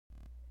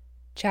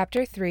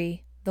Chapter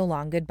 3, The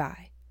Long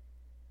Goodbye.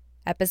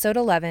 Episode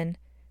 11,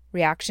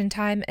 Reaction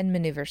Time and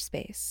Maneuver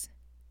Space.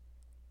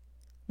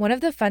 One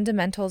of the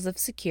fundamentals of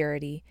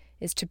security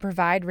is to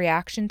provide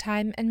reaction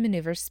time and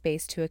maneuver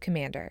space to a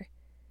commander.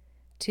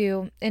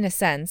 To, in a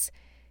sense,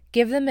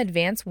 give them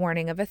advance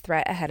warning of a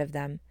threat ahead of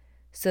them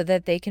so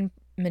that they can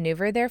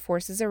maneuver their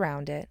forces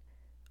around it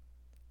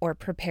or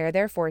prepare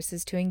their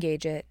forces to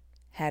engage it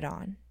head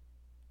on.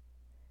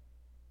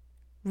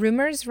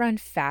 Rumors run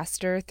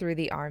faster through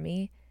the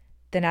Army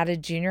than at a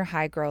junior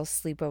high girls'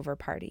 sleepover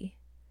party.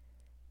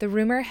 The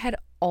rumor had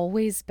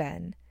always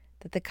been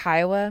that the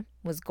Kiowa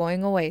was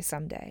going away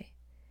someday.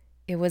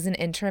 It was an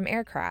interim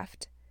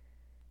aircraft.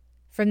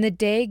 From the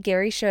day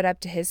Gary showed up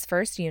to his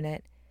first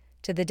unit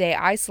to the day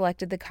I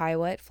selected the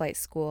Kiowa at flight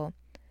school,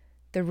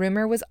 the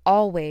rumor was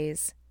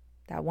always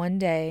that one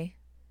day,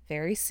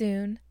 very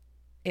soon,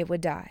 it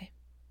would die.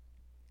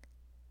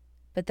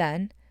 But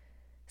then,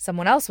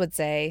 someone else would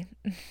say,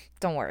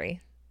 don't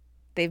worry,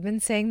 they've been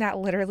saying that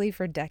literally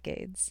for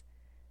decades.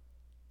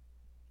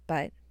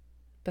 But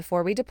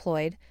before we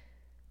deployed,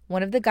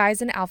 one of the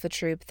guys in Alpha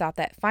Troop thought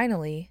that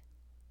finally,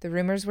 the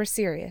rumors were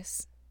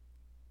serious.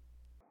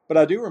 But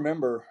I do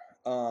remember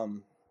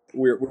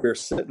we were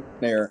sitting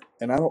there,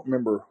 and I don't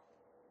remember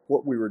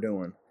what we were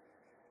doing.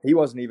 He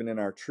wasn't even in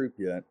our troop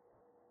yet.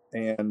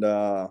 And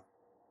I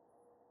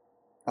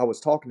was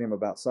talking to him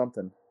about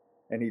something,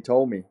 and he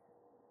told me,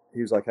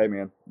 he was like, hey,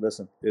 man,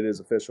 listen, it is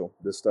official.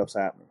 This stuff's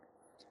happening.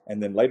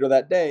 And then later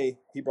that day,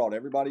 he brought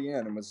everybody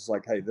in and was just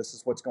like, hey, this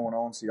is what's going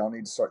on, so y'all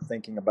need to start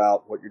thinking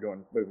about what you're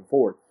doing moving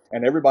forward.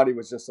 And everybody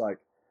was just like,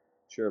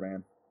 sure,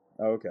 man.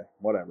 Okay,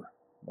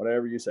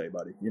 whatever you say,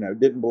 buddy.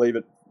 Didn't believe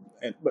it.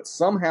 But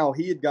somehow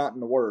he had gotten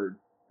the word,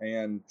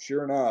 and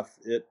sure enough,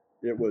 it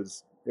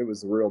was the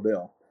real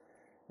deal.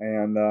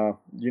 And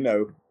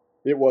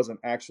it wasn't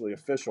actually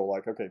official.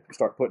 Like, okay,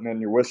 start putting in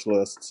your wish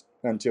lists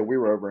until we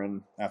were over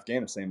in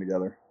Afghanistan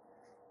together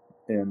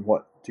in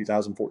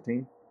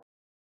 2014.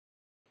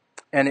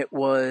 And it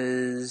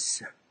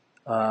was,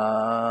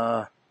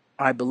 I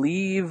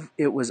believe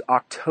it was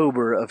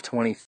October of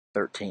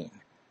 2013.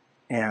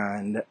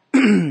 And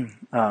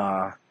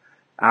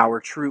our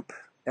troop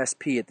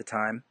SP at the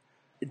time,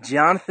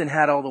 Jonathan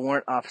had all the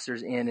warrant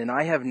officers in, and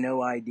I have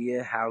no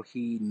idea how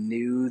he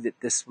knew that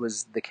this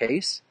was the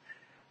case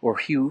or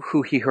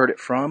who he heard it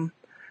from.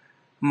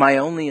 My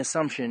only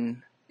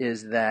assumption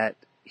is that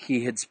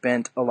he had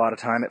spent a lot of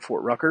time at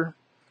Fort Rucker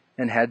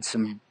and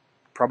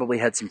probably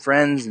had some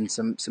friends and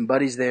some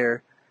buddies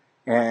there,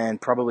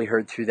 and probably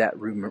heard through that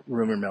rumor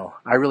mill.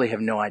 I really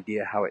have no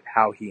idea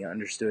how he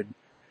understood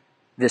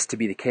this to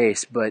be the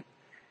case, but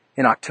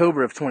in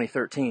October of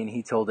 2013,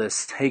 he told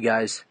us, hey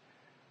guys,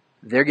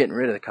 they're getting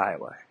rid of the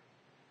Kiowa.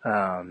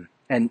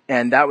 And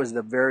that was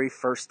the very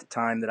first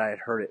time that I had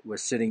heard it,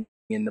 was sitting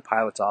in the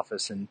pilot's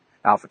office in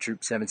Alpha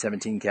Troop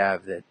 717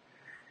 Cav, that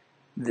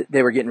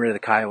they were getting rid of the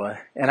Kiowa.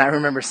 And I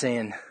remember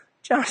saying,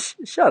 Josh,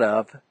 shut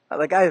up.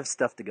 Like, I have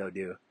stuff to go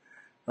do.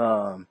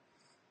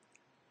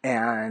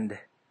 And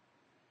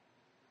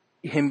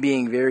him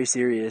being very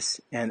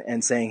serious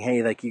and saying,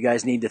 hey, like, you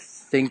guys need to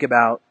think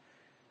about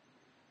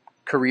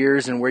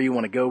careers and where you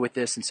want to go with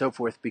this and so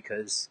forth,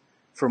 because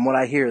from what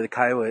I hear, the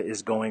Kiowa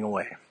is going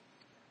away.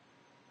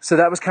 So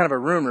that was kind of a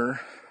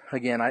rumor.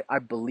 Again, I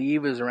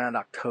believe it was around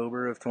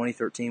October of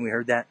 2013 we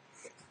heard that.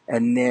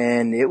 And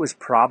then it was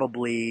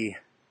probably,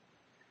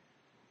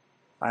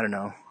 I don't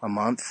know, a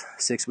month,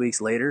 6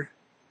 weeks later,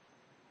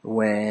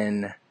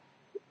 when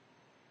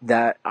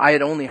that I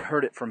had only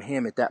heard it from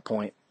him at that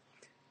point.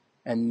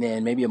 And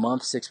then maybe a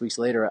month, 6 weeks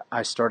later,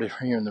 I started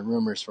hearing the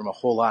rumors from a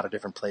whole lot of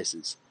different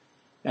places.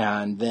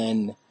 And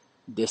then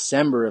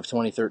December of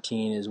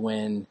 2013 is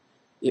when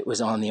it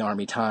was on the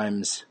Army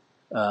Times.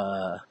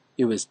 There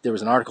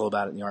was an article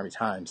about it in the Army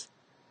Times.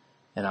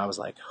 And I was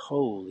like,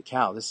 holy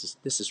cow, this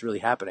is really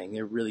happening.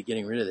 They're really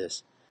getting rid of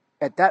this.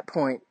 At that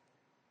point,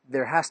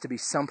 there has to be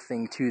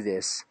something to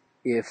this.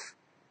 If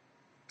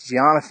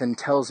Jonathan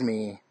tells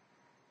me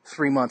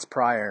 3 months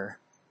prior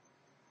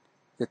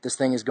that this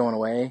thing is going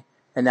away,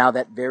 and now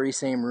that very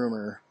same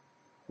rumor,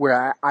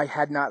 where I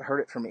had not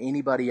heard it from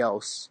anybody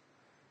else,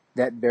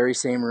 that very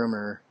same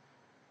rumor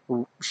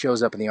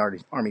shows up in the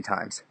Army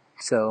Times.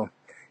 So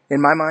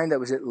in my mind, that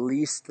was at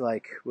least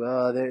like,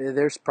 well,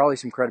 there's probably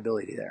some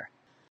credibility there.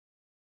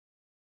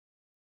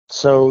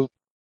 So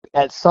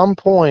at some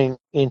point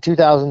in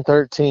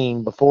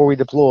 2013, before we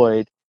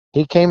deployed,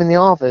 he came in the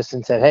office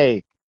and said,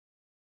 hey,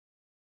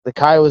 the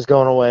Kiowa's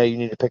going away. You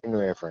need to pick a new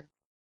airframe.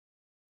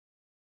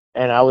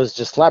 And I was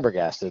just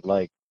flabbergasted.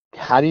 Like,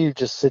 how do you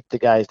just sit the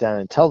guys down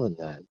and tell them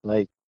that?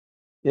 Like,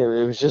 it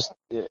was just,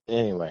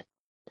 anyway.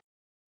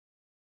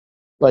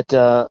 But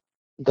the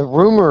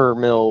rumor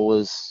mill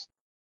was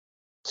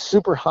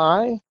super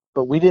high,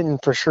 but we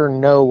didn't for sure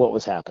know what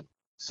was happening.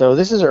 So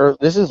this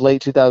is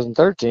late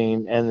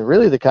 2013, and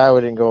really the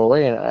Kiowa didn't go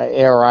away, and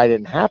ARI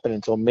didn't happen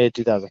until mid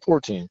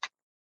 2014.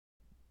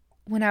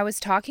 When I was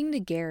talking to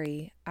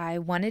Gary, I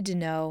wanted to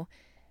know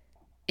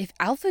if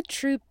Alpha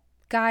Troop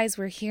guys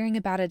were hearing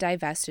about a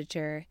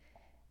divestiture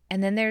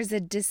and then there's a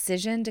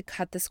decision to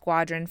cut the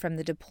squadron from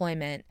the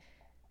deployment.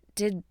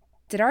 Did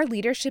our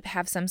leadership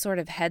have some sort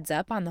of heads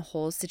up on the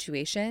whole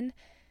situation?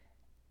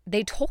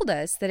 They told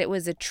us that it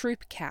was a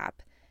troop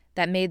cap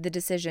that made the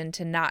decision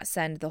to not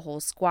send the whole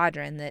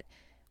squadron, that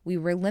we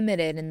were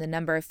limited in the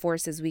number of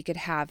forces we could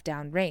have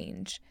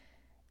downrange.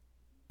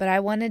 But I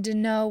wanted to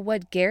know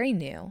what Gary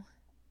knew.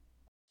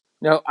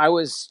 No, I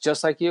was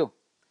just like you.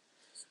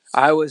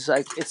 I was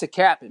like, it's a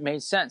cap. It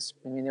made sense.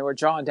 I mean, they were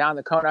drawing down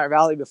the Conard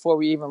Valley before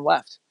we even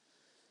left.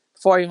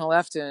 Before I even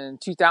left in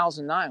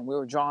 2009, we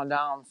were drawing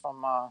down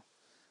from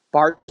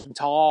Barton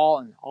Tall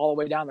and all the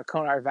way down the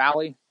Conard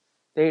Valley.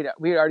 We had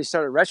already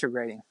started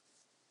retrograding.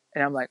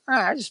 And I'm like,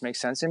 that just makes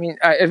sense. I mean,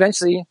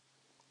 eventually,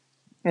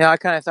 I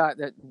kind of thought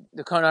that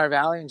the Conard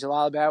Valley and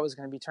Jalalabad was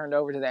going to be turned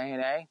over to the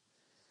ANA.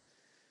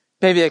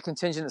 Maybe a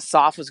contingent of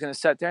SOF was going to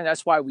sit there, and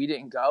that's why we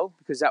didn't go,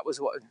 because that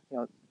was what,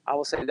 I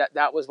will say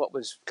that was what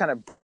was kind of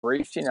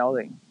briefed,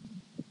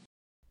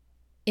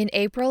 In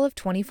April of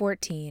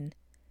 2014,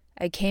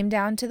 I came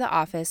down to the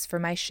office for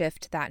my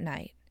shift that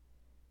night.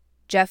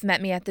 Jeff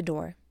met me at the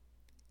door.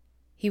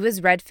 He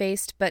was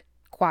red-faced but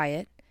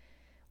quiet,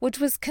 which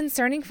was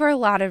concerning for a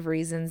lot of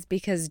reasons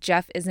because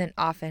Jeff isn't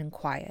often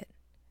quiet.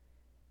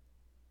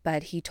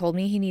 But he told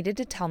me he needed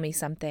to tell me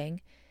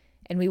something,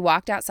 and we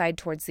walked outside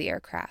towards the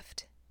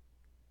aircraft.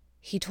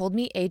 He told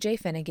me A.J.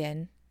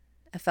 Finnegan,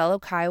 a fellow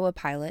Kiowa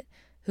pilot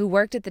who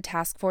worked at the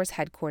task force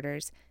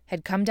headquarters,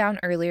 had come down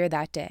earlier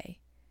that day.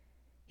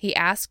 He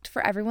asked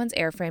for everyone's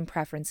airframe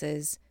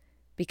preferences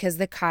because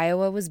the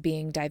Kiowa was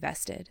being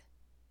divested.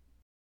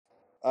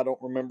 I don't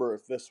remember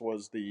if this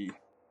was the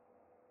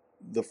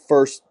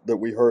first that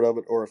we heard of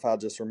it or if I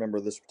just remember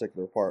this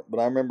particular part. But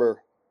I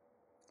remember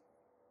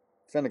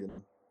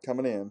Finnegan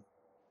coming in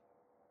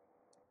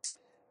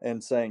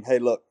and saying, hey,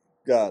 look,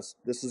 guys,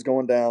 this is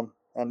going down.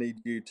 I need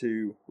you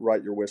to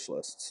write your wish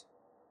lists.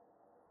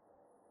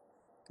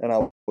 And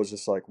I was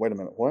just like, wait a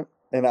minute, what?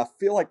 And I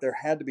feel like there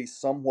had to be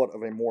somewhat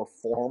of a more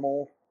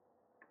formal,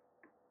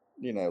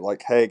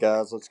 like, hey,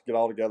 guys, let's get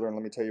all together and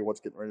let me tell you what's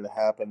getting ready to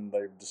happen.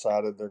 They've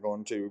decided they're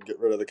going to get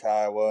rid of the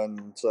Kiowa,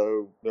 and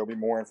so there'll be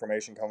more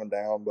information coming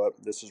down, but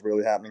this is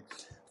really happening.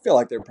 I feel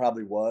like there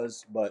probably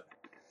was, but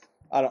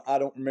I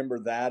don't remember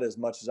that as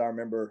much as I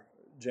remember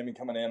Jimmy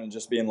coming in and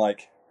just being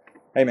like,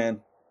 hey,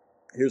 man,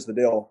 here's the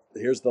deal.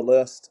 Here's the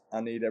list.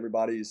 I need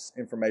everybody's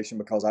information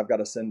because I've got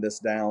to send this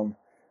down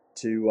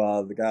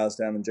to the guys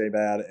down in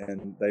JBAD,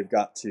 and they've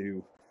got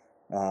to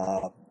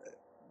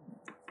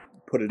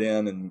put it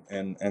in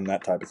and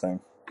that type of thing.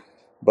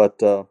 But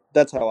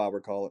that's how I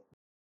recall it.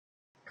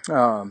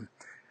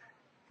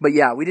 But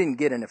yeah, we didn't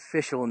get an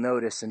official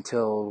notice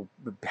until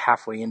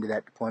halfway into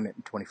that deployment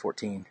in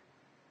 2014.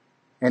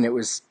 And it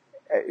was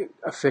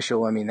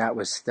official. I mean,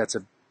 that's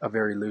a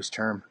very loose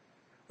term.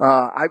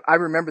 I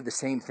remember the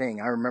same thing.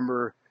 I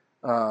remember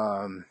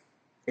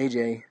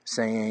AJ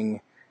saying,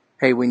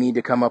 hey, we need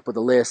to come up with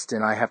a list,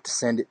 and I have to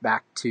send it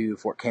back to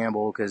Fort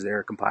Campbell because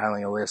they're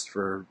compiling a list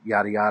for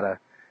yada yada.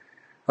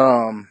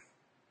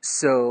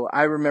 So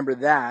I remember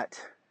that,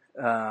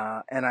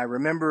 and I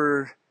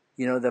remember,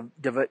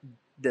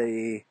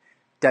 the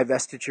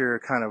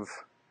divestiture kind of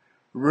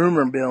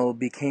rumor mill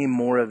became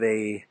more of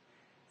a,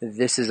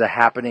 this is a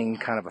happening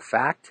kind of a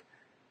fact.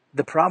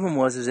 The problem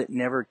is it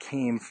never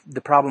came,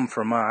 the problem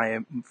from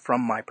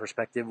my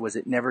perspective was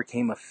it never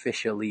came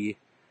officially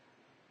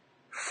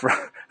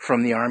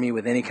from the Army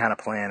with any kind of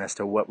plan as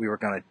to what we were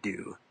going to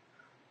do.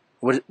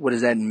 What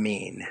does that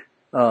mean?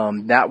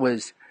 That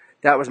was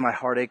my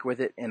heartache with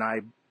it. And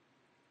I,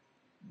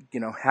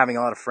 having a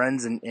lot of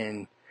friends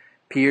and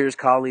peers,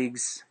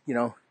 colleagues,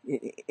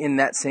 in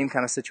that same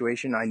kind of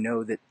situation, I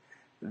know that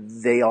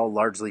they all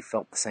largely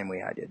felt the same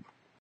way I did.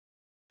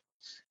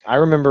 I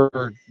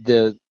remember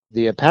the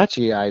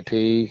Apache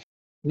IP.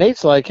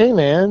 Nate's like, hey,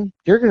 man,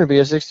 you're going to be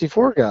a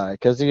 64 guy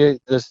because the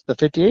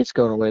 58's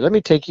going away. Let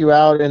me take you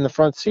out in the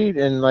front seat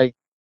and,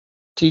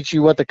 teach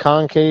you what the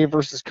concave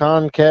versus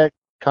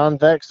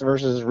convex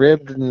versus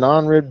ribbed and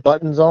non-ribbed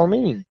buttons all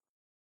mean.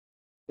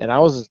 And I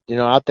was,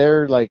 out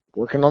there,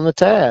 working on the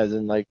TAS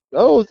and,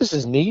 oh, this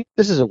is neat.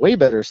 This is a way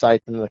better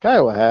sight than the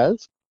Kiowa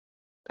has.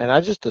 And I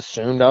just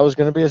assumed I was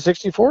going to be a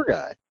 64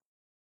 guy.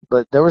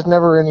 But there was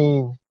never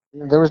any,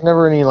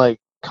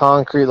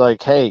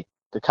 concrete, hey,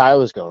 the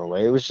Kiowa's going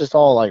away. It was just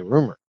all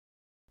rumor.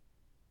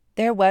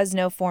 There was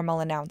no formal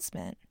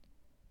announcement.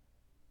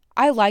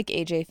 I like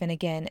AJ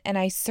Finnegan, and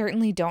I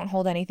certainly don't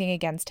hold anything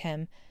against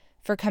him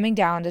for coming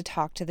down to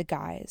talk to the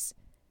guys.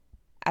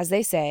 As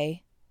they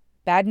say,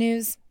 bad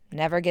news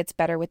never gets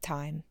better with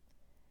time.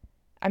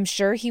 I'm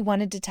sure he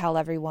wanted to tell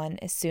everyone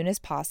as soon as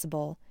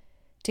possible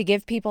to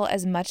give people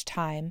as much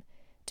time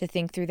to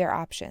think through their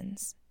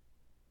options.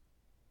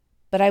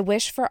 But I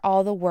wish for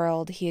all the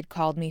world he had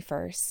called me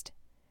first.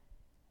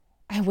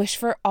 I wish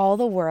for all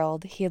the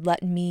world he had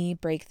let me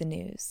break the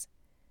news.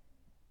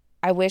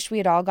 I wish we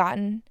had all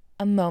gotten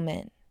a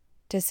moment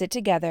to sit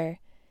together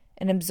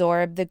and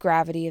absorb the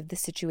gravity of the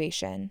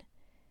situation.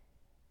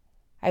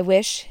 I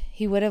wish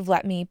he would have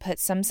let me put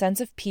some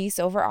sense of peace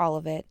over all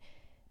of it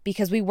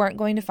because we weren't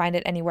going to find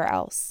it anywhere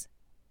else.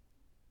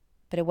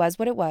 But it was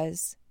what it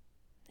was,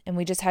 and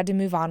we just had to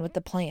move on with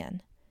the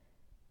plan.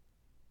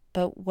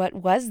 But what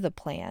was the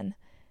plan?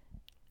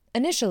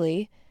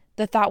 Initially,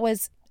 the thought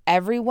was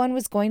everyone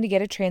was going to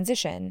get a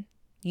transition.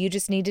 You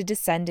just needed to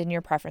send in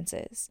your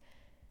preferences.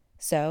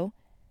 So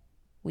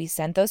we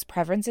sent those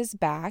preferences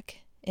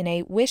back in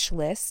a wish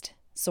list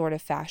sort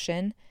of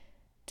fashion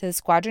to the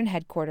squadron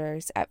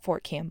headquarters at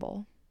Fort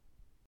Campbell.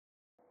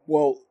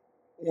 Well,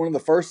 one of the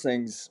first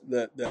things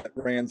that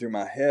ran through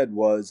my head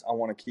was I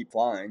want to keep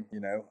flying.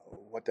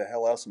 What the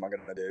hell else am I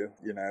going to do?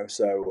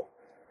 So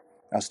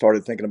I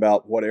started thinking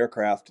about what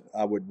aircraft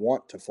I would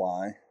want to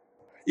fly,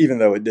 even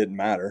though it didn't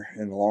matter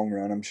in the long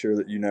run. I'm sure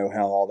that you know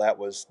how all that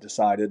was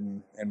decided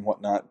and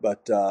whatnot,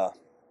 but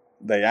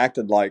they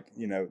acted like,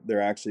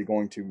 they're actually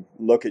going to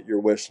look at your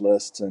wish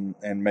lists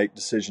and make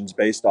decisions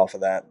based off of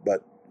that,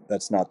 but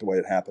that's not the way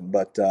it happened.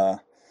 But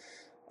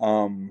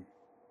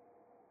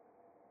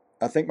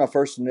I think my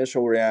first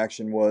initial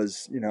reaction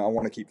was, I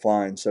want to keep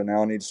flying, so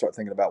now I need to start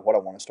thinking about what I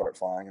want to start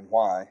flying and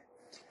why.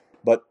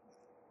 But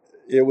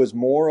it was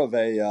more of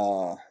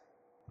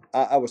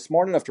I was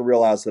smart enough to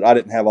realize that I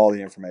didn't have all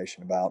the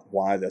information about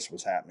why this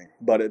was happening.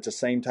 But at the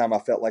same time, I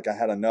felt like I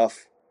had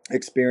enough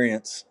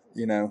experience,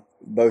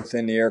 both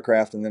in the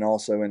aircraft and then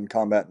also in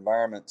combat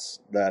environments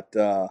that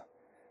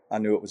I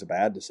knew it was a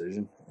bad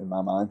decision in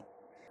my mind.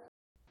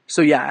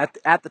 So yeah,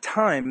 at the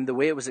time, the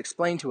way it was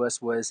explained to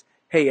us was,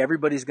 hey,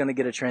 everybody's going to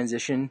get a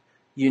transition.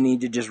 You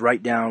need to just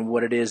write down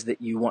what it is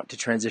that you want to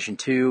transition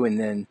to, and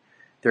then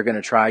they're going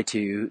to try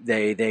to,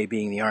 they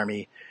being the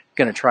Army,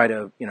 going to try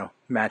to,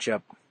 match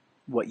up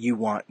what you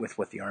want with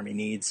what the Army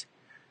needs.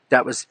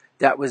 That was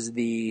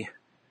the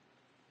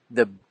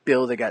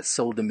bill that got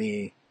sold to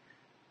me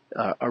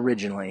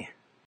originally.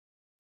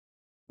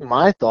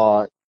 My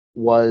thought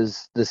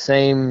was the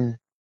same,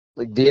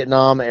 like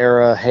Vietnam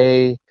era,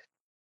 hey,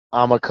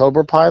 I'm a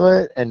Cobra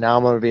pilot, and now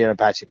I'm going to be an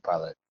Apache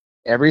pilot.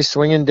 Every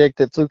swinging dick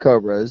that flew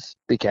Cobras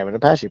became an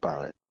Apache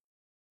pilot.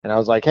 And I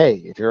was like, hey,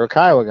 if you're a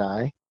Kiowa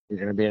guy, you're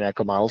going to be an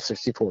Echo Model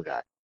 64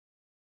 guy.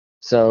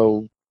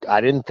 So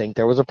I didn't think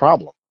there was a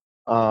problem.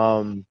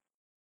 I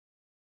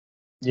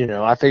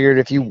figured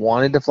if you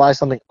wanted to fly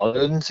something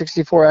other than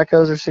 64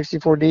 Echoes or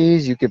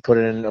 64Ds, you could put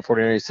it in a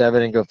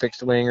 4987 and go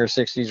fixed wing or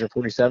 60s or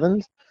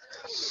 47s.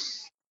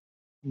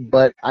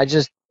 But I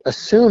just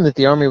assumed that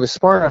the Army was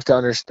smart enough to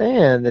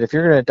understand that if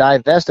you're going to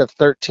divest of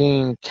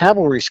 13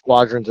 cavalry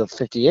squadrons of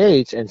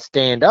 58s and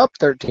stand up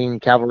 13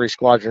 cavalry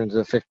squadrons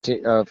of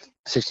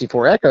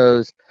 64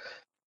 Echoes,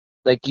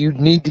 like, you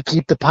need to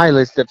keep the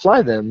pilots that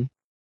fly them.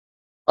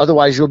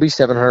 Otherwise, you'll be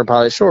 700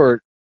 pilots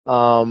short.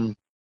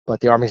 But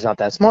the Army's not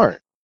that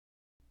smart.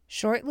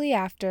 Shortly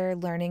after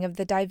learning of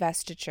the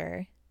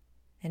divestiture,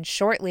 and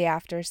shortly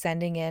after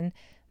sending in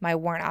my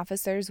warrant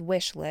officer's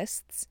wish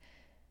lists,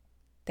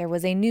 there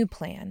was a new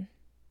plan.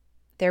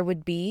 There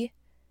would be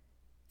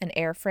an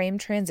airframe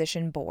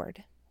transition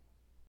board.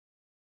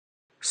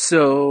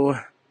 So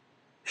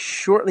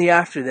shortly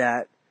after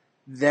that,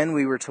 then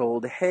we were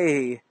told,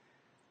 hey,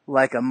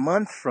 like a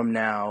month from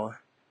now,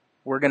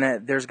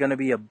 there's gonna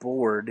be a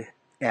board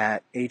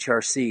at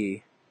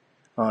HRC,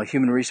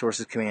 Human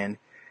Resources Command,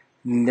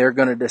 and they're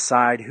gonna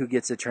decide who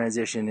gets a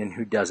transition and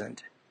who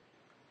doesn't.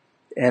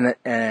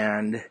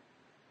 And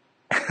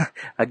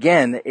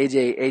again,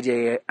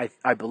 AJ,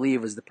 I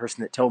believe, was the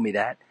person that told me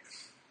that.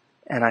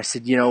 And I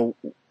said,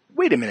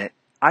 wait a minute.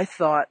 I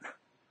thought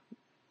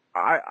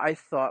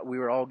we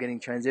were all getting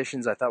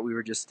transitions. I thought we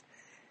were just,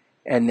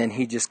 and then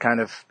he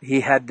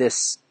had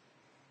this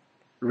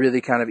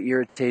really kind of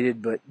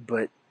irritated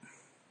but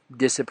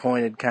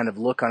disappointed kind of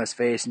look on his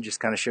face and just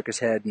kind of shook his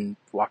head and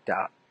walked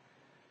out.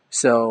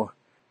 So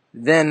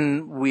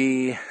then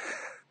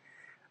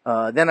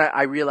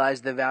I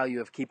realized the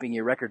value of keeping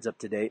your records up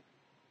to date,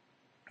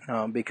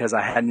 because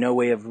I had no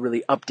way of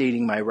really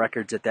updating my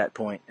records at that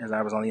point as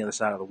I was on the other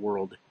side of the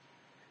world.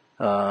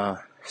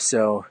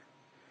 So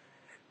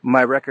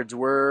my records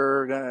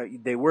were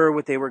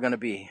what they were going to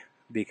be,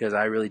 because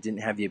I really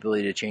didn't have the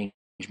ability to change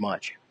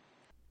much.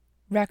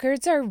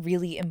 Records are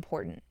really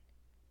important,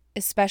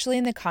 especially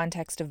in the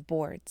context of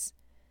boards.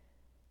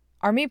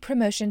 Army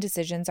promotion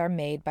decisions are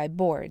made by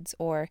boards,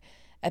 or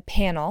a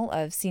panel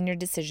of senior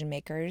decision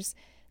makers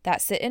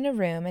that sit in a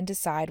room and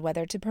decide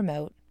whether to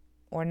promote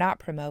or not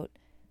promote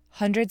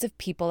hundreds of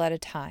people at a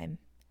time.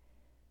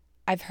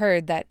 I've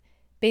heard that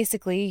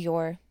basically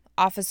your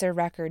officer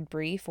record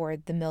brief, or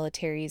the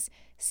military's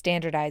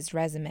standardized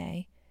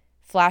resume,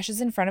 flashes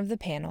in front of the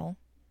panel.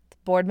 The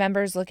board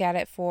members look at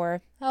it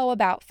for,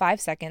 about 5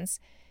 seconds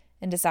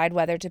and decide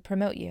whether to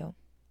promote you.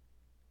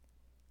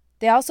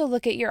 They also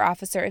look at your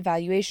officer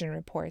evaluation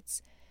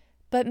reports,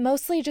 but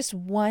mostly just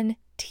one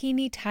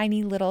teeny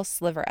tiny little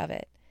sliver of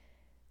it.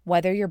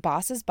 Whether your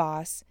boss's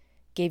boss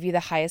gave you the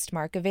highest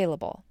mark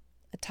available,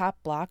 a top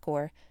block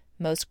or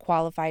most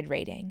qualified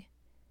rating.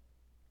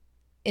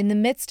 In the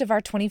midst of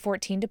our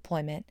 2014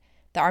 deployment,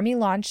 the Army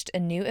launched a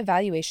new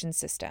evaluation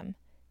system,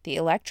 the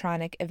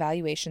Electronic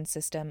Evaluation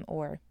System,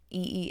 or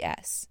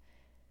EES.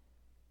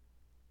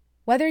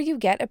 Whether you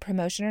get a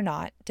promotion or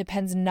not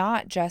depends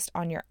not just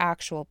on your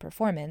actual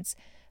performance,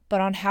 but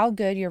on how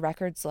good your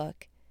records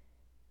look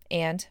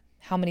and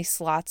how many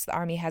slots the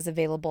Army has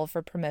available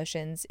for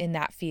promotions in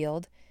that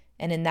field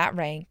and in that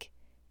rank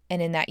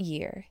and in that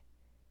year.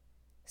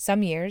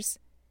 Some years,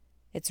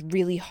 it's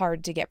really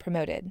hard to get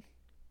promoted.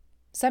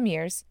 Some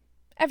years,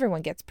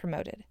 everyone gets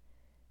promoted.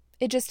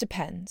 It just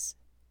depends.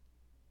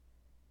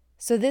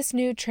 So this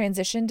new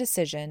transition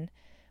decision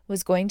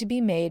was going to be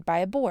made by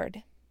a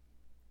board.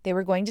 They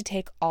were going to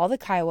take all the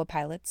Kiowa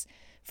pilots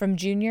from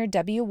junior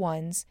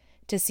W1s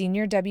to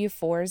senior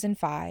W4s and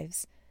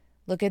 5s,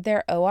 look at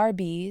their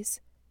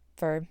ORBs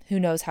for who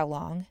knows how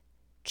long,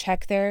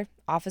 check their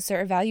officer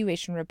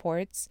evaluation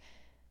reports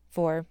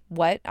for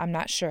what, I'm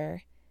not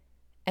sure,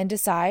 and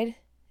decide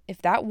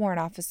if that warrant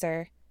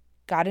officer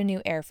got a new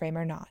airframe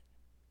or not.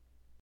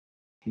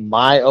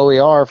 My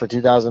OER for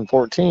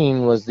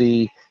 2014 was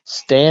the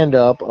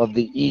stand-up of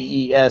the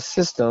EES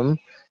system,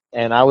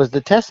 and I was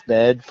the test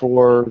bed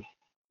for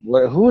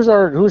who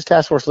was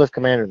Task Force Lift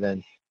Commander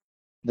then?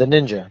 The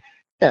Ninja.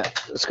 Yeah,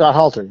 Scott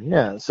Halter.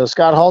 Yeah, so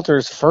Scott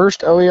Halter's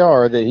first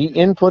OER that he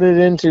inputted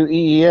into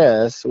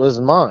EES was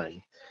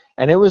mine,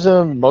 and it was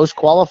a most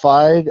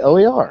qualified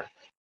OER,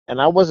 and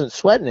I wasn't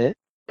sweating it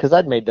because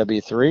I'd made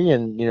W3,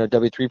 and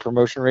W3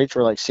 promotion rates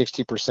were like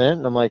 60%,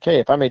 and I'm like, hey,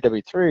 if I made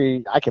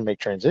W3, I can make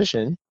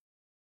transition.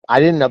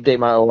 I didn't update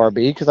my ORB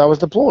because I was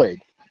deployed.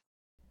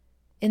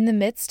 In the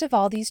midst of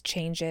all these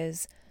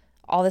changes,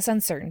 all this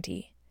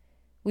uncertainty,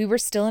 we were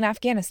still in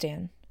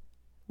Afghanistan.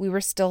 We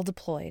were still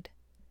deployed.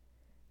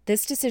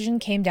 This decision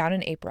came down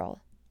in April,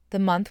 the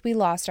month we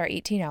lost our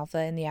 18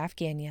 Alpha in the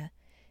Afghania,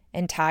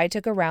 and Ty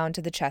took a round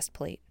to the chest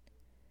plate.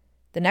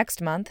 The next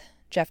month,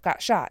 Jeff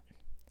got shot.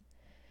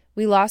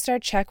 We lost our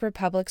Czech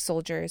Republic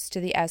soldiers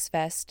to the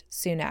S-Vest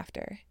soon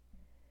after.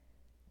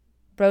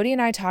 Brody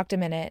and I talked a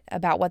minute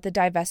about what the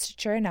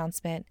divestiture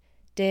announcement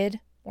did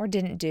or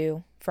didn't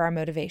do for our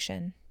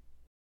motivation.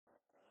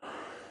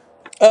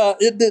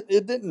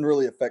 It didn't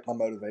really affect my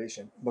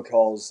motivation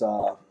because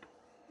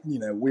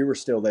we were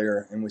still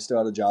there and we still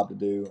had a job to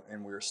do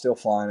and we were still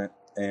flying it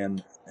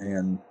and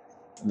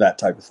that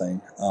type of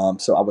thing.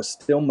 So I was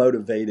still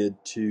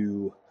motivated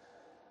to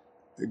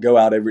go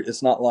out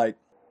it's not like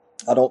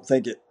I don't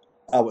think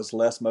I was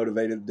less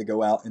motivated to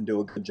go out and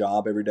do a good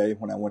job every day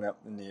when I went up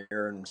in the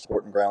air and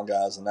supporting ground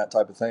guys and that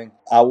type of thing.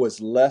 I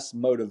was less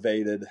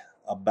motivated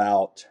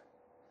about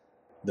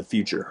the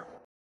future.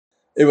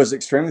 It was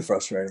extremely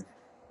frustrating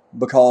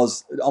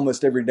because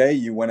almost every day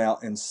you went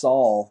out and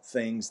saw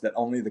things that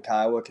only the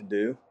Kiowa could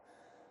do,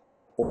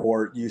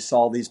 or you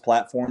saw these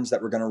platforms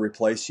that were going to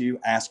replace you,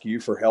 ask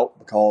you for help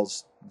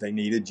because they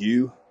needed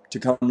you to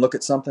come look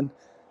at something.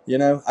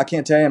 I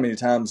can't tell you how many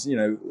times,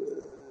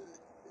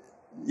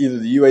 either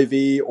the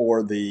UAV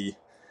or the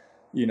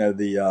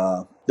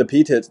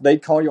PTITs,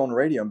 they'd call you on the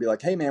radio and be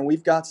like, hey man,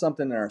 we've got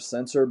something in our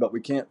sensor, but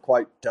we can't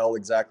quite tell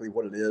exactly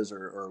what it is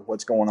or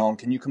what's going on.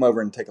 Can you come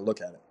over and take a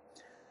look at it?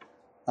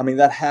 I mean,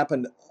 that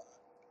happened,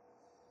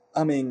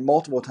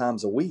 multiple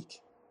times a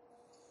week,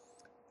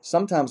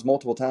 sometimes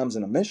multiple times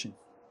in a mission.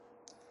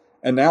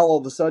 And now all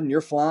of a sudden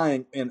you're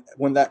flying, and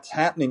when that's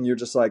happening, you're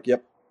just like,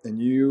 yep,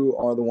 and you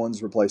are the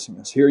ones replacing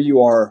us. Here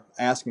you are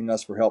asking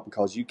us for help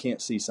because you can't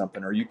see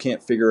something or you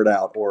can't figure it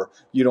out or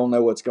you don't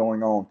know what's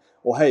going on.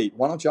 Well, hey,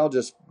 why don't y'all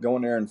just go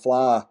in there and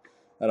fly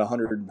at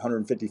 100,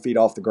 150 feet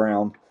off the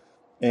ground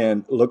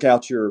and look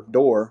out your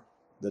door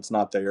that's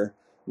not there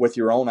with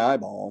your own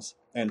eyeballs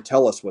and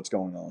tell us what's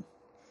going on.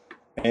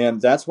 And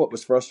that's what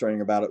was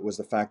frustrating about it, was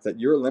the fact that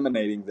you're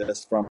eliminating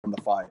this from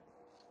the fight,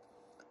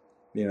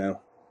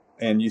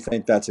 and you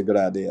think that's a good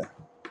idea.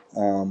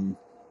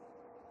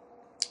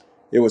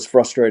 It was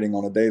frustrating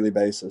on a daily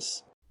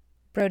basis.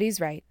 Brody's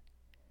right.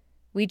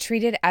 We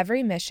treated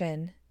every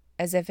mission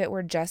as if it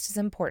were just as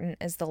important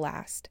as the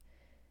last.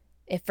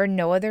 If for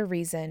no other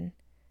reason,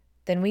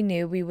 then we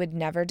knew we would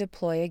never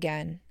deploy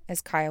again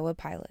as Kiowa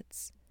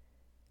pilots.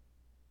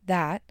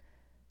 That,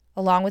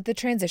 along with the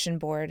transition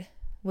board,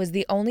 was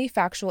the only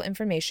factual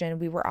information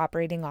we were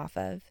operating off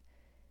of.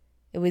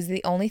 It was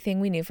the only thing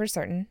we knew for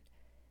certain,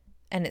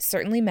 and it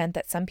certainly meant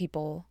that some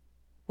people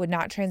would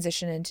not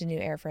transition into new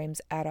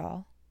airframes at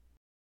all.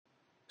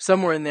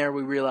 Somewhere in there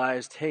we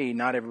realized, hey,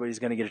 not everybody's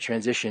going to get a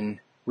transition.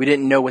 We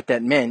didn't know what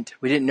that meant.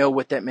 We didn't know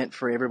what that meant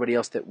for everybody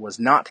else that was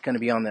not going to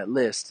be on that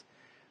list,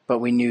 but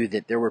we knew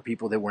that there were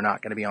people that were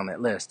not going to be on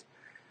that list.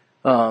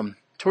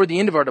 Toward the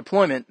end of our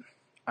deployment,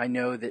 I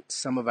know that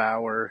some of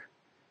our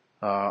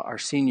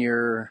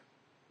senior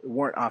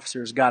warrant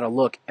officers got a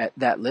look at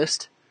that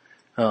list,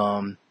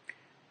 and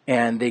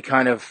they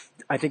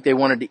I think they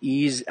wanted to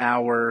ease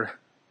our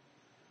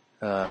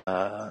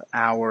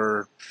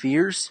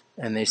fears,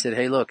 and they said,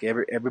 hey, look,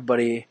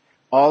 everybody,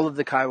 all of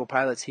the Kiowa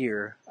pilots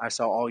here, I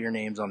saw all your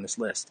names on this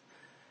list.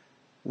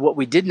 What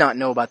we did not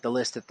know about the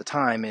list at the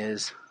time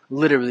is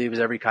literally it was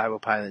every Kiowa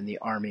pilot in the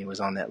Army was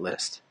on that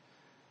list.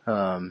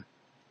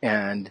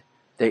 And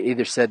they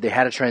either said they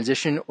had a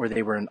transition or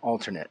they were an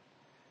alternate.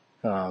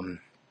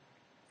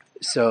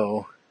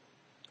 So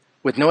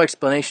with no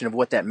explanation of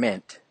what that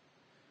meant,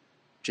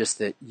 just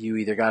that you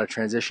either got a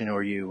transition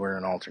or you were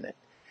an alternate.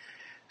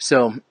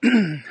 So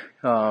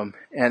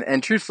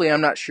And truthfully,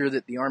 I'm not sure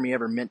that the Army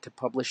ever meant to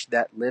publish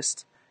that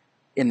list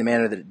in the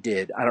manner that it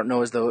did. I don't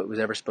know as though it was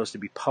ever supposed to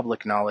be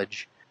public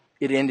knowledge.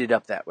 It ended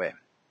up that way.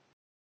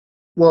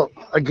 Well,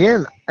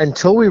 again,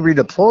 until we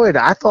redeployed,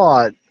 I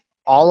thought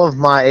all of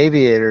my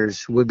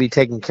aviators would be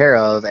taken care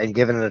of and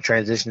given a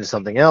transition to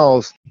something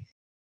else.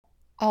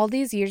 All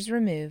these years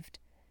removed,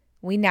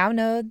 we now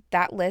know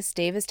that list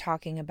Dave is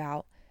talking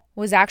about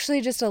was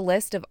actually just a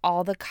list of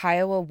all the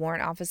Kiowa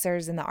warrant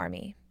officers in the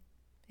Army.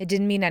 It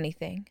didn't mean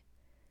anything,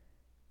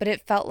 but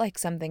it felt like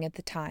something at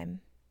the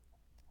time.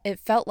 It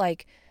felt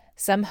like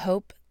some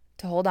hope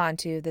to hold on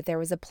to, that there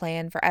was a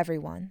plan for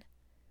everyone.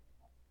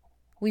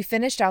 We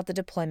finished out the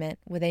deployment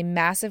with a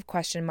massive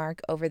question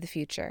mark over the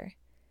future.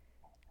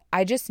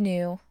 I just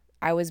knew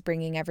I was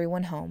bringing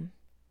everyone home,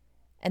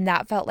 and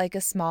that felt like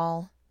a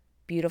small,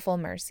 beautiful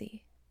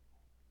mercy.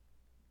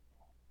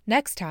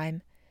 Next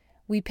time,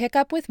 we pick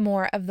up with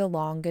more of the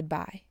long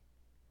goodbye.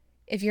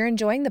 If you're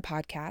enjoying the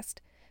podcast,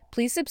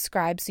 please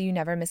subscribe so you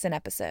never miss an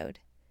episode.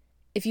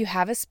 If you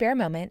have a spare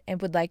moment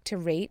and would like to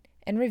rate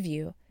and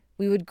review,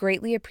 we would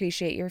greatly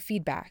appreciate your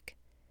feedback.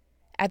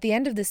 At the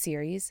end of the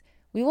series,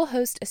 we will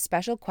host a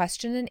special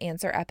question and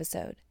answer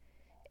episode.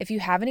 If you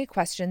have any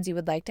questions you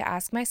would like to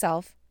ask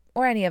myself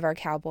or any of our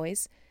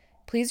cowboys,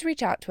 please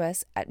reach out to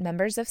us at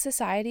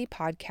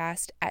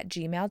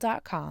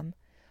membersofsocietypodcast@gmail.com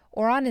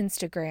or on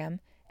Instagram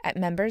at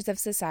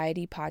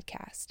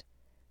membersofsocietypodcast.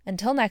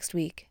 Until next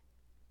week,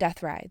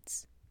 Death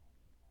Rides.